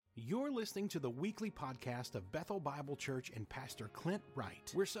You're listening to the weekly podcast of Bethel Bible Church and Pastor Clint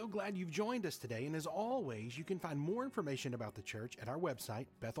Wright. We're so glad you've joined us today, and as always, you can find more information about the church at our website,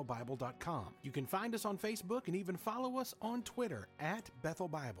 bethelbible.com. You can find us on Facebook and even follow us on Twitter at Bethel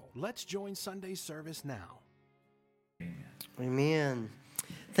Bible. Let's join Sunday's service now. Amen.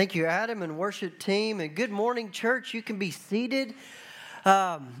 Thank you, Adam and worship team, and good morning, church. You can be seated.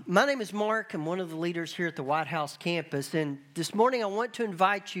 My name is Mark. I'm one of the leaders here at the White House campus, and this morning I want to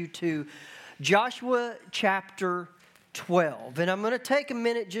invite you to Joshua chapter 12. And I'm going to take a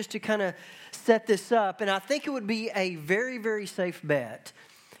minute just to kind of set this up, and I think it would be a very, very safe bet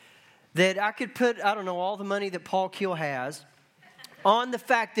that I could put, all the money that Paul Keel has on the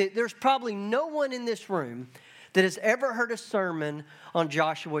fact that there's probably no one in this room that has ever heard a sermon on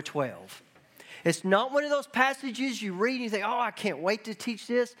Joshua 12. It's not one of those passages you read and you think, oh, I can't wait to teach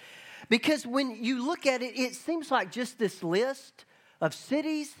this. Because when you look at it, it seems like just this list of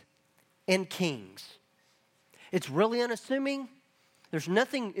cities and kings. It's really unassuming. There's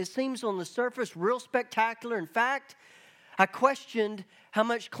nothing, it seems on the surface, real spectacular. In fact, I questioned how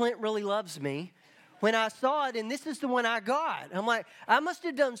much Clint really loves me when I saw it, and this is the one I got. I'm like, I must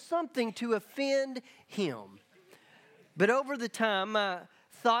have done something to offend him. But over the time, my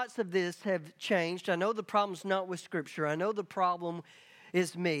thoughts of this have changed. I know the problem's not with Scripture. I know the problem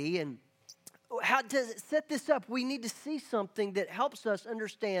is me. And how does it set this up? We need to see something that helps us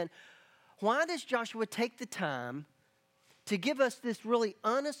understand, why does Joshua take the time to give us this really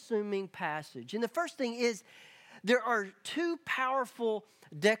unassuming passage? And the first thing is, there are two powerful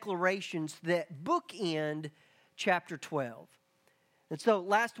declarations that bookend chapter 12. And so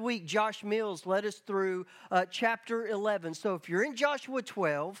last week, Josh Mills led us through chapter 11. So if you're in Joshua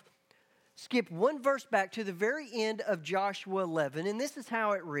 12, skip one verse back to the very end of Joshua 11. And this is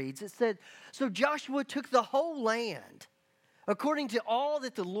how it reads. It said, so Joshua took the whole land according to all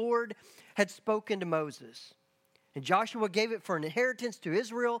that the Lord had spoken to Moses. And Joshua gave it for an inheritance to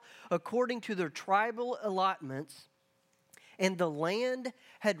Israel according to their tribal allotments. And the land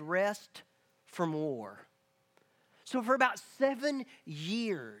had rest from war. So for about 7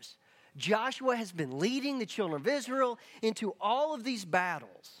 years, Joshua has been leading the children of Israel into all of these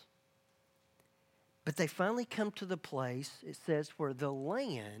battles. But they finally come to the place, it says, where the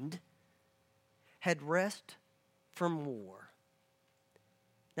land had rest from war.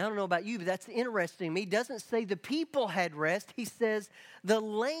 Now, I don't know about you, but that's interesting to me. He doesn't say the people had rest. He says the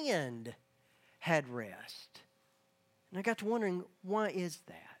land had rest. And I got to wondering, why is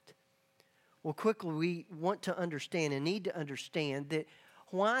that? Well, quickly, we want to understand and need to understand that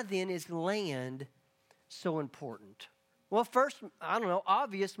why then is land so important? Well, first,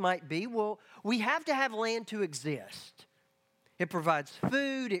 obvious might be, well, we have to have land to exist. It provides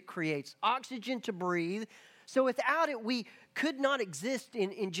food, it creates oxygen to breathe. So without it, we could not exist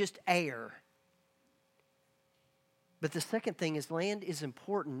in just air. But the second thing is, land is an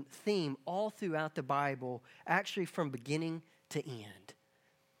important theme all throughout the Bible, actually from beginning to end.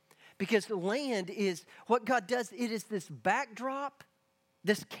 Because land is what God does. It is this backdrop,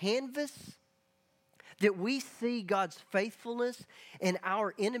 this canvas that we see God's faithfulness and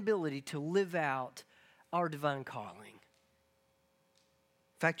our inability to live out our divine calling.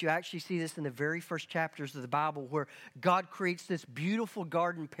 In fact, you actually see this in the very first chapters of the Bible where God creates this beautiful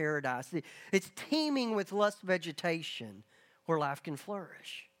garden paradise. It's teeming with lush vegetation where life can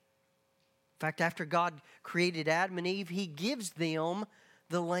flourish. In fact, after God created Adam and Eve, He gives them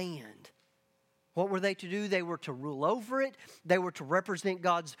the land. What were they to do? They were to rule over it. They were to represent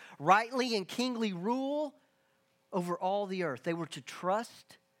God's rightly and kingly rule over all the earth. They were to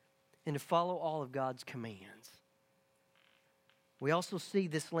trust and to follow all of God's commands. We also see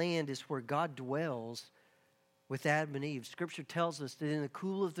this land is where God dwells with Adam and Eve. Scripture tells us that in the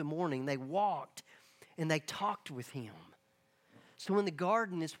cool of the morning they walked and they talked with Him. So in the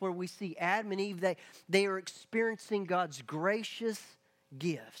garden is where we see Adam and Eve. They are experiencing God's gracious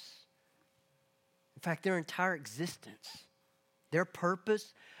gifts. In fact, their entire existence, their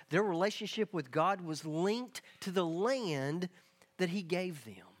purpose, their relationship with God was linked to the land that He gave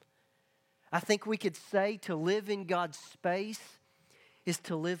them. I think we could say to live in God's space is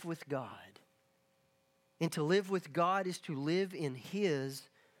to live with God. And to live with God is to live in His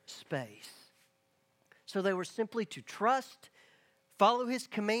space. So they were simply to trust, follow His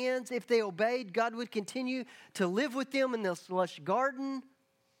commands. If they obeyed, God would continue to live with them in this lush garden.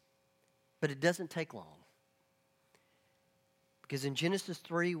 But it doesn't take long. Because in Genesis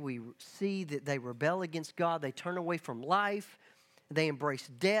 3, we see that they rebel against God. They turn away from life. They embrace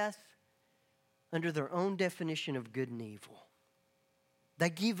death under their own definition of good and evil. They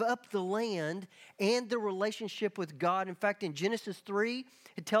give up the land and the relationship with God. In fact, in Genesis 3,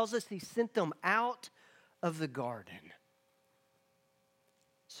 it tells us He sent them out of the garden.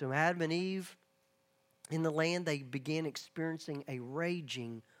 So Adam and Eve, in the land, they began experiencing a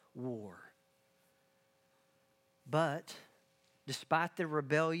raging war. But despite their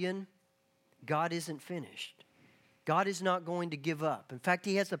rebellion, God isn't finished. God is not going to give up. In fact,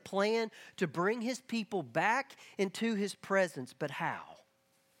 He has a plan to bring His people back into His presence. But how?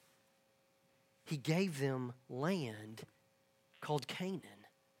 He gave them land called Canaan.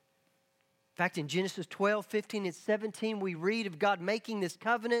 In fact, in Genesis 12, 15, and 17, we read of God making this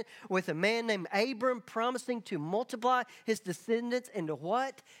covenant with a man named Abram, promising to multiply his descendants and to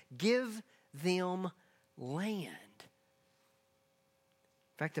what? Give them land. In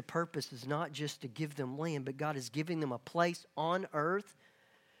fact, the purpose is not just to give them land, but God is giving them a place on earth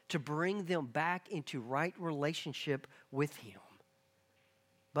to bring them back into right relationship with Him.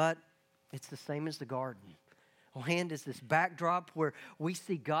 But it's the same as the garden. Land is this backdrop where we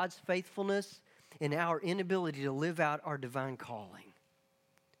see God's faithfulness and our inability to live out our divine calling.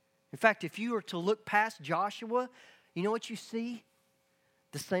 In fact, if you were to look past Joshua, you know what you see?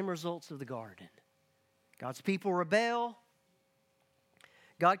 The same results of the garden. God's people rebel.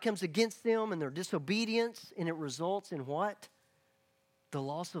 God comes against them and their disobedience, and it results in what? The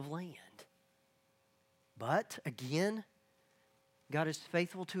loss of land. But again, God is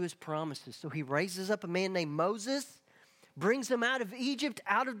faithful to His promises. So He raises up a man named Moses, brings him out of Egypt,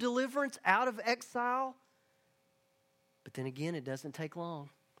 out of deliverance, out of exile. But then again, it doesn't take long.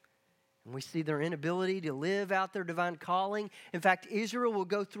 And we see their inability to live out their divine calling. In fact, Israel will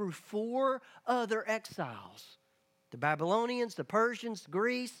go through 4 other exiles: the Babylonians, the Persians,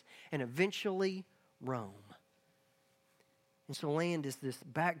 Greece, and eventually Rome. And so land is this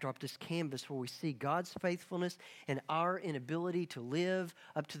backdrop, this canvas where we see God's faithfulness and our inability to live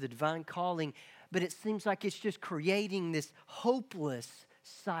up to the divine calling. But it seems like it's just creating this hopeless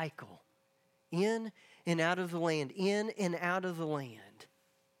cycle. In and out of the land, in and out of the land.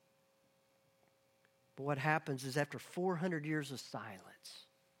 But what happens is after 400 years of silence,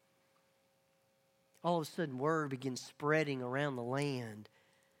 all of a sudden word begins spreading around the land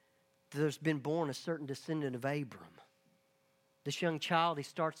that there's been born a certain descendant of Abram. This young child, he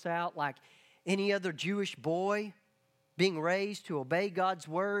starts out like any other Jewish boy, being raised to obey God's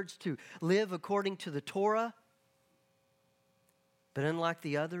words, to live according to the Torah. But unlike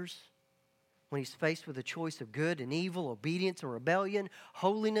the others, when he's faced with a choice of good and evil, obedience and rebellion,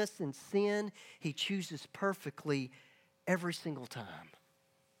 holiness and sin, he chooses perfectly every single time.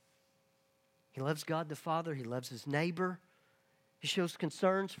 He loves God the Father. He loves his neighbor. He shows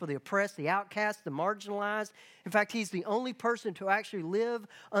concerns for the oppressed, the outcast, the marginalized. In fact, he's the only person to actually live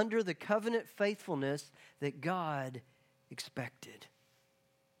under the covenant faithfulness that God expected.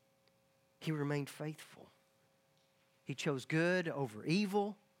 He remained faithful. He chose good over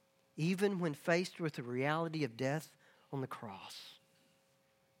evil, even when faced with the reality of death on the cross.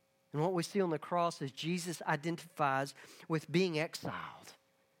 And what we see on the cross is Jesus identifies with being exiled.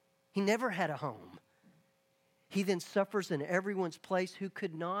 He never had a home. He then suffers in everyone's place who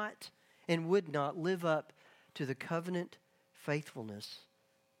could not and would not live up to the covenant faithfulness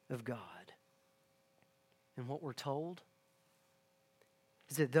of God. And what we're told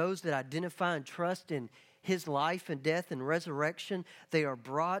is that those that identify and trust in His life and death and resurrection, they are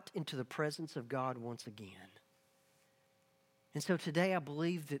brought into the presence of God once again. And so today I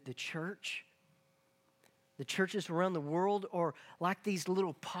believe that the churches around the world are like these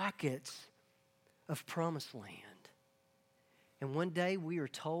little pockets of promised land. And one day we are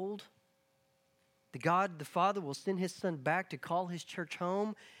told that God the Father will send His Son back to call His church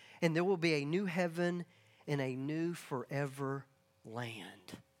home, and there will be a new heaven and a new forever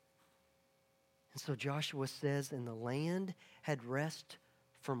land. And so Joshua says, and the land had rest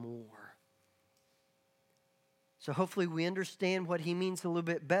from war. So hopefully we understand what he means a little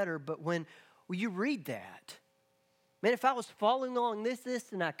bit better, but when you read that, man, if I was following along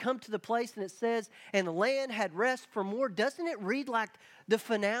this, and I come to the place and it says, and the land had rest from war, doesn't it read like the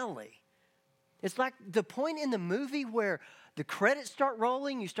finale? It's like the point in the movie where the credits start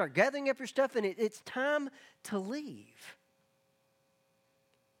rolling, you start gathering up your stuff, and it's time to leave.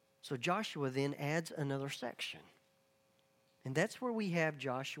 So Joshua then adds another section. And that's where we have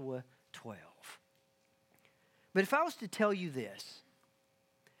Joshua 12. But if I was to tell you this,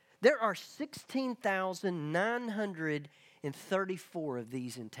 there are 16,934 of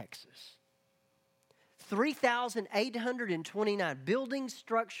these in Texas. 3,829 buildings,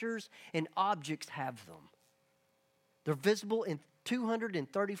 structures, and objects have them. They're visible in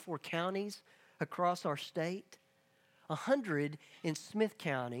 234 counties across our state. 100 in Smith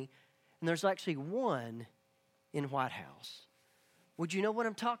County, and there's actually one in White House. Would you know what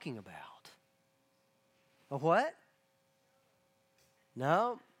I'm talking about? A what?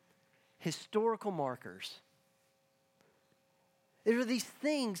 No. Historical markers. There are these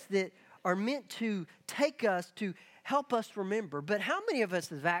things that are meant to take us, to help us remember. But how many of us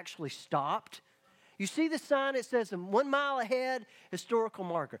have actually stopped? You see the sign that says 1 mile ahead, historical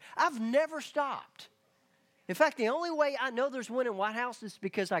marker. I've never stopped. In fact, the only way I know there's one in White House is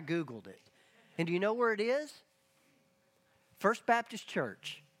because I Googled it. And do you know where it is? First Baptist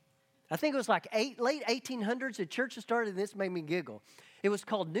Church. I think it was like late 1800s. A church that started, and this made me giggle. It was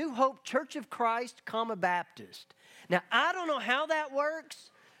called New Hope Church of Christ, Baptist. Now, I don't know how that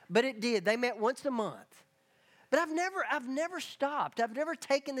works, but it did. They met once a month. But I've never stopped. I've never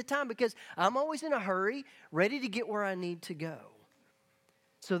taken the time because I'm always in a hurry, ready to get where I need to go.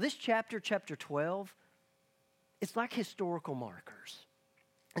 So this chapter 12, it's like historical markers.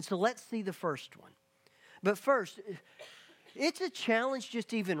 And so let's see the first one. But first, it's a challenge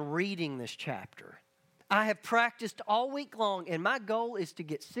just even reading this chapter. I have practiced all week long, and my goal is to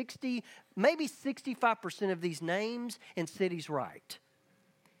get 60, maybe 65% of these names and cities right.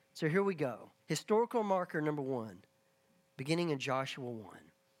 So here we go. Historical marker number 1, beginning in Joshua 1.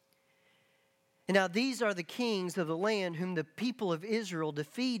 And now these are the kings of the land whom the people of Israel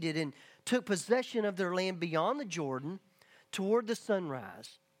defeated and took possession of their land beyond the Jordan toward the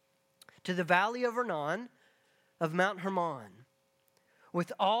sunrise, to the valley of Arnon, of Mount Hermon,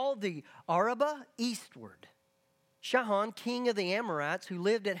 with all the Arabah eastward. Sihon, king of the Amorites, who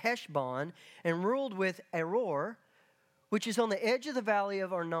lived at Heshbon and ruled with Aror, which is on the edge of the valley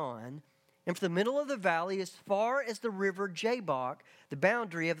of Arnon, and from the middle of the valley as far as the river Jabbok, the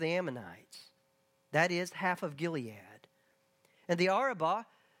boundary of the Ammonites. That is half of Gilead. And the Arabah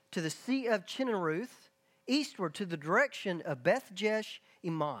to the sea of Chinneruth, eastward to the direction of Beth-jesh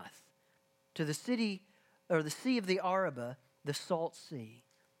Emoth, to the city, or the sea of the Arabah, the salt sea.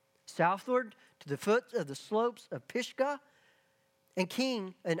 Southward to the foot of the slopes of Pisgah,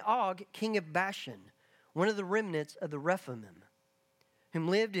 and Og, king of Bashan, one of the remnants of the Rephaim, whom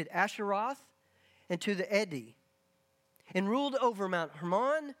lived at Asheroth, and to the Edi, and ruled over Mount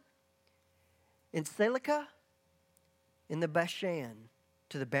Hermon, and Selekah, in the Bashan,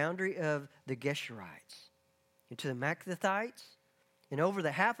 to the boundary of the Geshurites, and to the Machathites, and over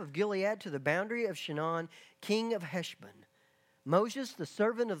the half of Gilead to the boundary of Shinon, king of Heshbon. Moses, the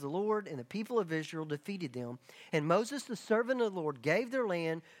servant of the Lord, and the people of Israel defeated them. And Moses, the servant of the Lord, gave their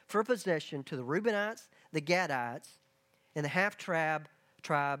land for possession to the Reubenites, the Gadites, and the half-tribe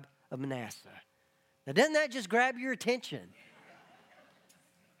of Manasseh. Now, doesn't that just grab your attention?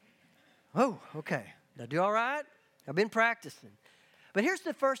 Oh, okay. Did I do all right? I've been practicing. But here's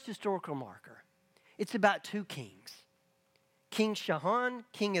the first historical marker. It's about 2 kings. King Sihon,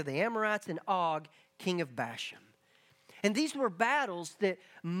 king of the Amorites, and Og, king of Bashan. And these were battles that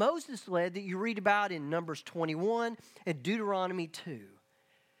Moses led that you read about in Numbers 21 and Deuteronomy 2.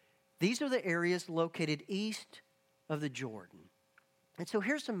 These are the areas located east of the Jordan. And so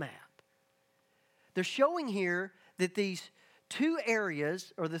here's a map. They're showing here that these 2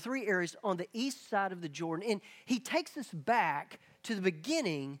 areas, or the 3 areas on the east side of the Jordan, and he takes us back to the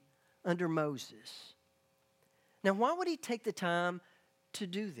beginning under Moses. Now, why would he take the time to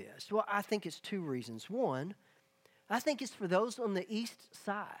do this? Well, I think it's 2 reasons. One, I think it's for those on the east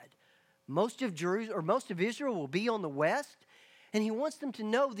side. Most of Israel will be on the west, and he wants them to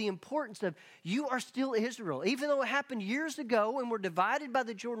know the importance of you are still Israel. Even though it happened years ago and we're divided by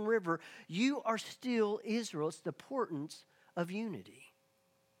the Jordan River, you are still Israel. It's the importance of unity.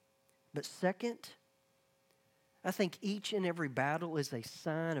 But second, I think each and every battle is a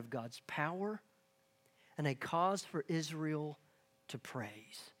sign of God's power and a cause for Israel to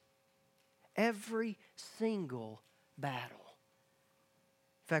praise. Every single battle.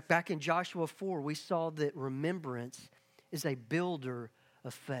 In fact, back in Joshua 4, we saw that remembrance is a builder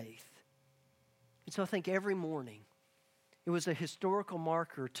of faith. And so I think every morning, it was a historical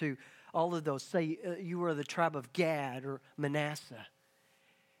marker to all of those. Say you were the tribe of Gad or Manasseh.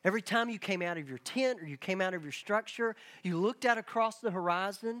 Every time you came out of your tent or you came out of your structure, you looked out across the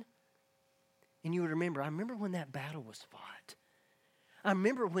horizon and you would remember, I remember when that battle was fought. I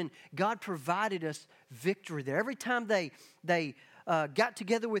remember when God provided us victory there. Every time they got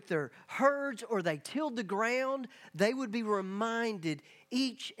together with their herds or they tilled the ground, they would be reminded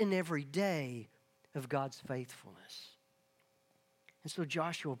each and every day of God's faithfulness. And so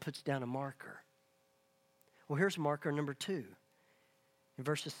Joshua puts down a marker. Well, here's marker number 2 in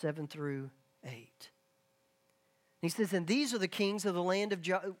verses 7 through 8. He says, and these are the kings of the land of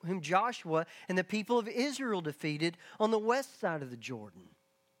whom Joshua and the people of Israel defeated on the west side of the Jordan.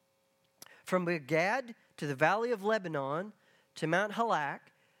 From Gad to the valley of Lebanon to Mount Halak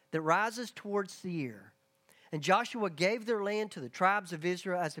that rises towards Seir. And Joshua gave their land to the tribes of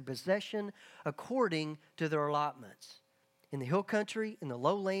Israel as a possession according to their allotments. In the hill country, in the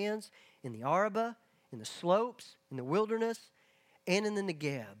lowlands, in the Arabah, in the slopes, in the wilderness, and in the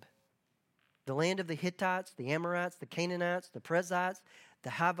Negeb. The land of the Hittites, the Amorites, the Canaanites, the Perizzites, the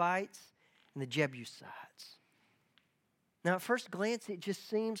Hivites, and the Jebusites. Now, at first glance, it just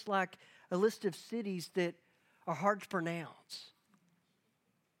seems like a list of cities that are hard to pronounce.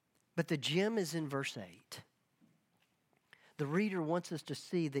 But the gem is in verse 8. The reader wants us to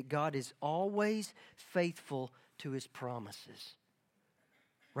see that God is always faithful to His promises.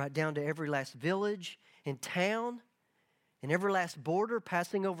 Right down to every last village and town, and every last border,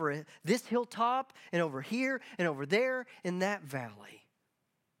 passing over this hilltop and over here and over there in that valley.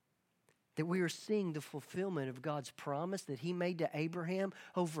 That we are seeing the fulfillment of God's promise that He made to Abraham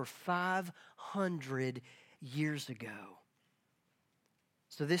over 500 years ago.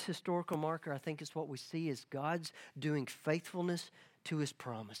 So this historical marker, I think, is what we see is God's doing faithfulness to His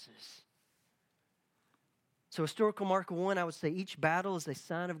promises. So historical marker 1, I would say each battle is a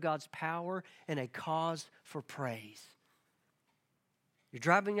sign of God's power and a cause for praise. You're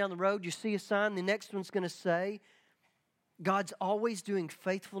driving down the road, you see a sign, the next one's going to say, God's always doing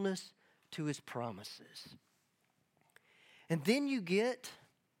faithfulness to His promises. And then you get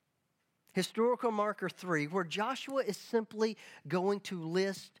historical marker 3, where Joshua is simply going to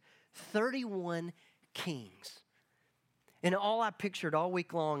list 31 kings. And all I pictured all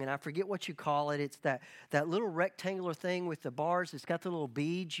week long, and I forget what you call it, it's that little rectangular thing with the bars. It's got the little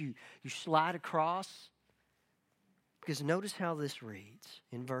beads you slide across. Because notice how this reads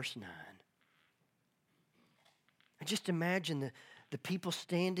in verse 9. I just imagine the people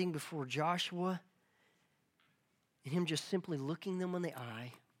standing before Joshua and him just simply looking them in the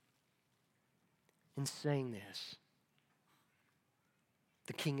eye and saying this.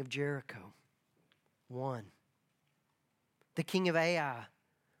 The king of Jericho, 1. The king of Ai,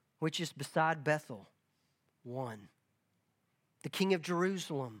 which is beside Bethel, 1. The king of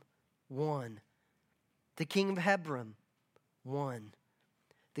Jerusalem, 1. The king of Hebron, 1.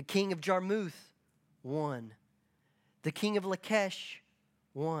 The king of Jarmuth, 1. The king of Lachish,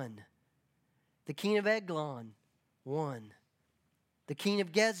 1. The king of Eglon, 1. The king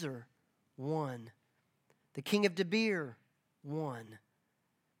of Gezer, 1. The king of Debir, 1.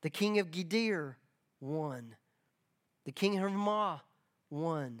 The king of Gedir, 1. The king of Ramah,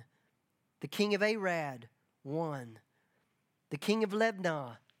 1. The king of Arad, 1. The king of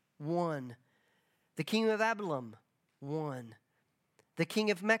Lebnah, 1. The king of Abelum, 1. The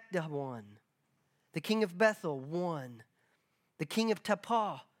king of Mekdah, 1. The king of Bethel, 1. The king of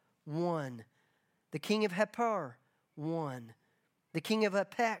Tapah, 1. The king of Hepher, 1. The king of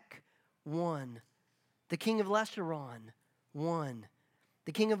Apek, 1. The king of Lasharon, 1.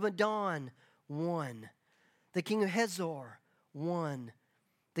 The king of Madon, 1. The king of Hazor, 1.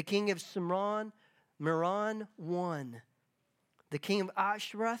 The king of Simron, Meron, 1. The king of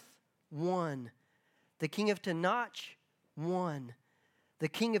Ashrath, 1. The king of Tanach, 1. The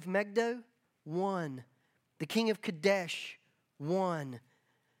king of Megiddo, 1. The king of Kadesh, 1.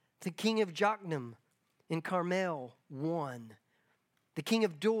 The king of Jokneam in Carmel, 1. The king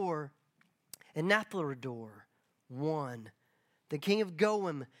of Dor and Nathlador, 1. The king of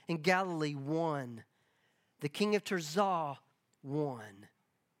Goim in Galilee, 1. The king of Tirzah, 1.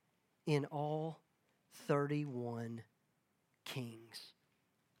 In all, 31 kings.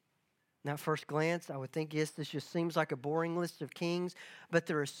 Now, at first glance, I would think, yes, this just seems like a boring list of kings, but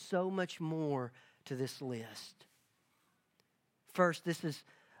there is so much more to this list. First, this is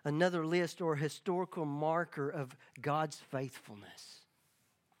another list or historical marker of God's faithfulness.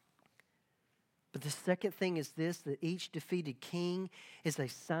 But the second thing is this, that each defeated king is a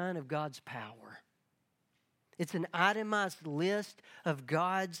sign of God's power. It's an itemized list of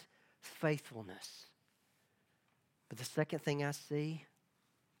God's faithfulness. But the second thing I see,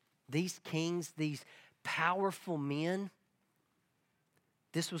 these kings, these powerful men,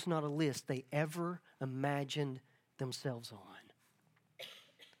 this was not a list they ever imagined themselves on.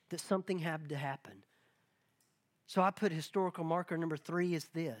 That something had to happen. So I put historical marker number 3 is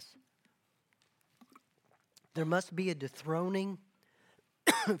this. There must be a dethroning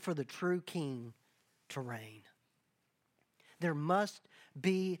for the true king to reign. There must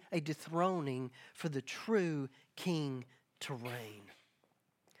be a dethroning for the true king to reign.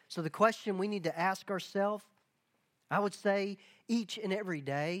 So the question we need to ask ourselves, I would say each and every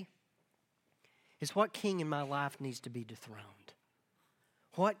day, is what king in my life needs to be dethroned?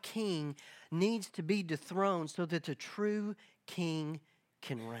 What king needs to be dethroned so that the true king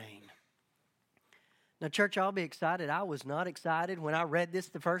can reign? Now, church, I'll be excited. I was not excited when I read this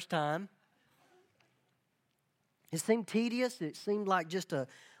the first time. It seemed tedious. It seemed like just a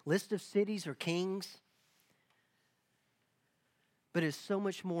list of cities or kings. But it's so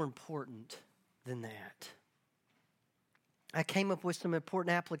much more important than that. I came up with some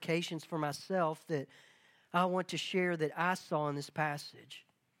important applications for myself that I want to share that I saw in this passage.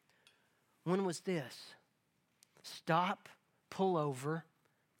 One was this: stop, pull over,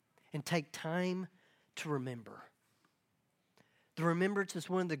 and take time to remember. The remembrance is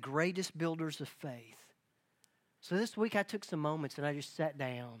one of the greatest builders of faith. So this week I took some moments and I just sat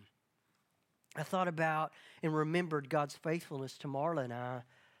down. I thought about and remembered God's faithfulness to Marla and I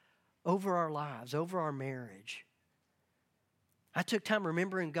over our lives, over our marriage. I took time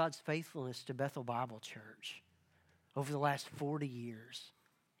remembering God's faithfulness to Bethel Bible Church over the last 40 years.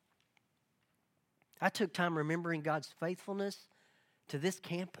 I took time remembering God's faithfulness to this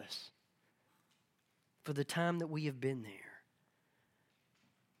campus for the time that we have been there.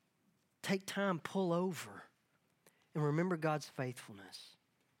 Take time, pull over, and remember God's faithfulness.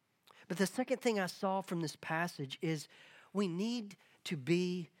 But the second thing I saw from this passage is we need to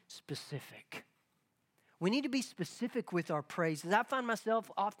be specific. We need to be specific with our praises. I find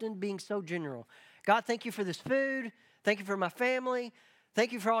myself often being so general. God, thank you for this food. Thank you for my family.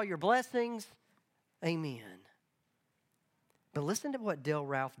 Thank you for all your blessings. Amen. But listen to what Dale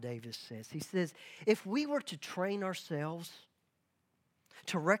Ralph Davis says. He says, if we were to train ourselves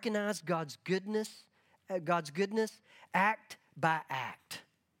to recognize God's goodness, act by act,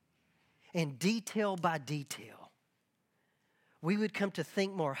 and detail by detail, we would come to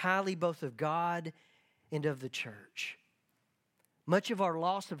think more highly both of God and of the church. Much of our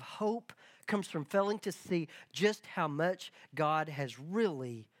loss of hope comes from failing to see just how much God has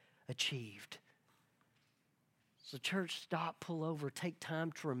really achieved. So church, stop, pull over, take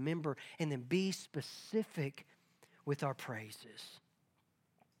time to remember, and then be specific with our praises.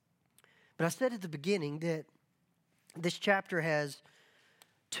 But I said at the beginning that this chapter has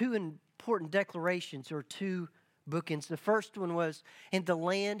two important declarations or two bookends. The first one was, and the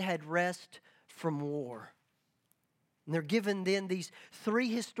land had rest from war. And they're given then these three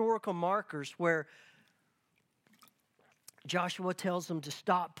historical markers where Joshua tells them to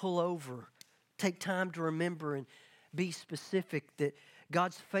stop, pull over, take time to remember, and be specific that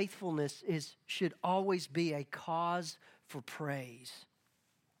God's faithfulness should always be a cause for praise.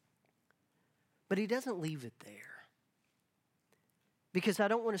 But he doesn't leave it there. Because I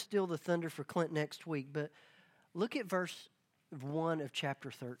don't want to steal the thunder for Clint next week, but look at verse 1 of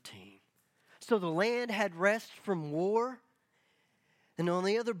chapter 13. So the land had rest from war. And on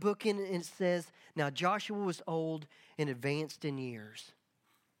the other bookend it says, now Joshua was old and advanced in years.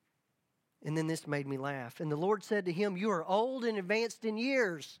 And then this made me laugh. And the Lord said to him, you are old and advanced in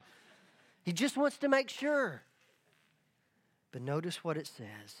years. He just wants to make sure. But notice what it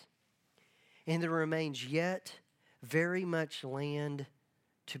says. And there remains yet very much land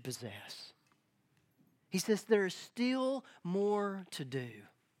to possess. He says there is still more to do.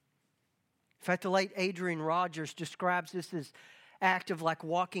 In fact, the late Adrian Rogers describes this as act of like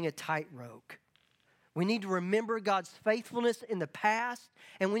walking a tightrope. We need to remember God's faithfulness in the past,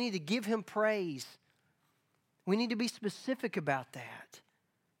 and we need to give him praise. We need to be specific about that.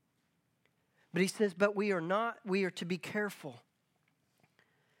 But he says, but we are to be careful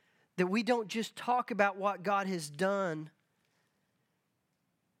that we don't just talk about what God has done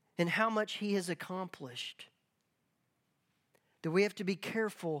and how much he has accomplished. That we have to be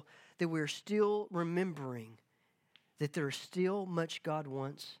careful that we're still remembering that there is still much God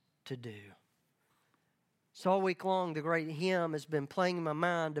wants to do. So all week long, the great hymn has been playing in my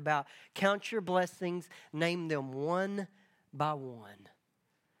mind about count your blessings, name them one by one.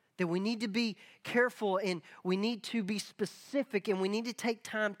 That we need to be careful and we need to be specific and we need to take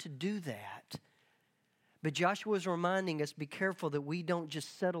time to do that. But Joshua is reminding us, be careful that we don't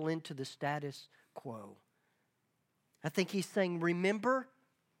just settle into the status quo. I think he's saying, remember,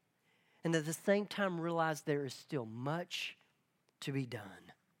 and at the same time realize there is still much to be done.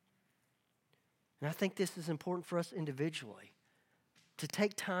 And I think this is important for us individually, to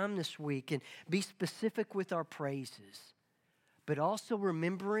take time this week and be specific with our praises, but also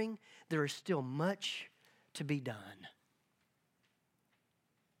remembering there is still much to be done.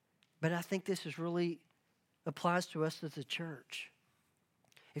 But I think this really applies to us as a church.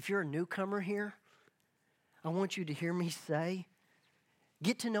 If you're a newcomer here, I want you to hear me say,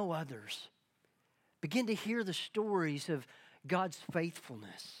 get to know others. Begin to hear the stories of God's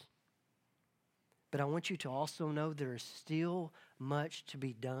faithfulness. But I want you to also know there is still much to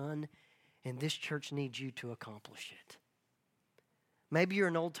be done, and this church needs you to accomplish it. Maybe you're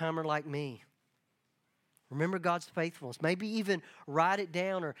an old-timer like me. Remember God's faithfulness. Maybe even write it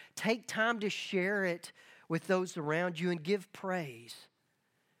down or take time to share it with those around you and give praise.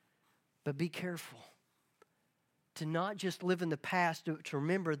 But be careful to not just live in the past, but to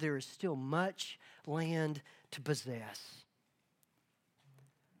remember there is still much land to possess.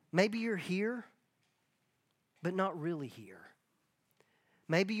 Maybe you're here, but not really here.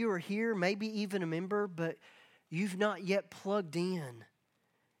 Maybe you are here, maybe even a member, but you've not yet plugged in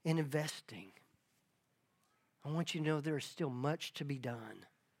investing. I want you to know there is still much to be done.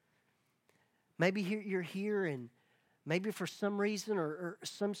 Maybe you're here and maybe for some reason or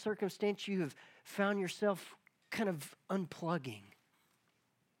some circumstance you have found yourself kind of unplugging.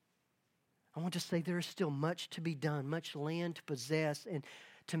 I want to say there is still much to be done, much land to possess, and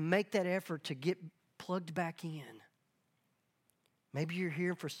to make that effort to get plugged back in. Maybe you're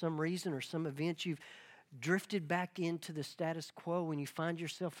here for some reason or some event you've drifted back into the status quo and you find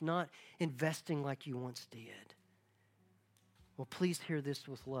yourself not investing like you once did. Well, please hear this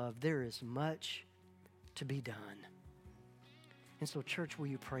with love. There is much to be done. And so, church, will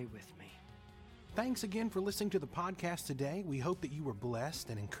you pray with me? Thanks again for listening to the podcast today. We hope that you were blessed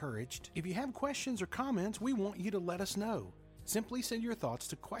and encouraged. If you have questions or comments, we want you to let us know. Simply send your thoughts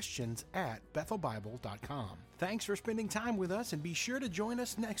to questions@bethelbible.com. Thanks for spending time with us, and be sure to join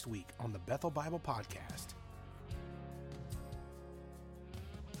us next week on the Bethel Bible Podcast.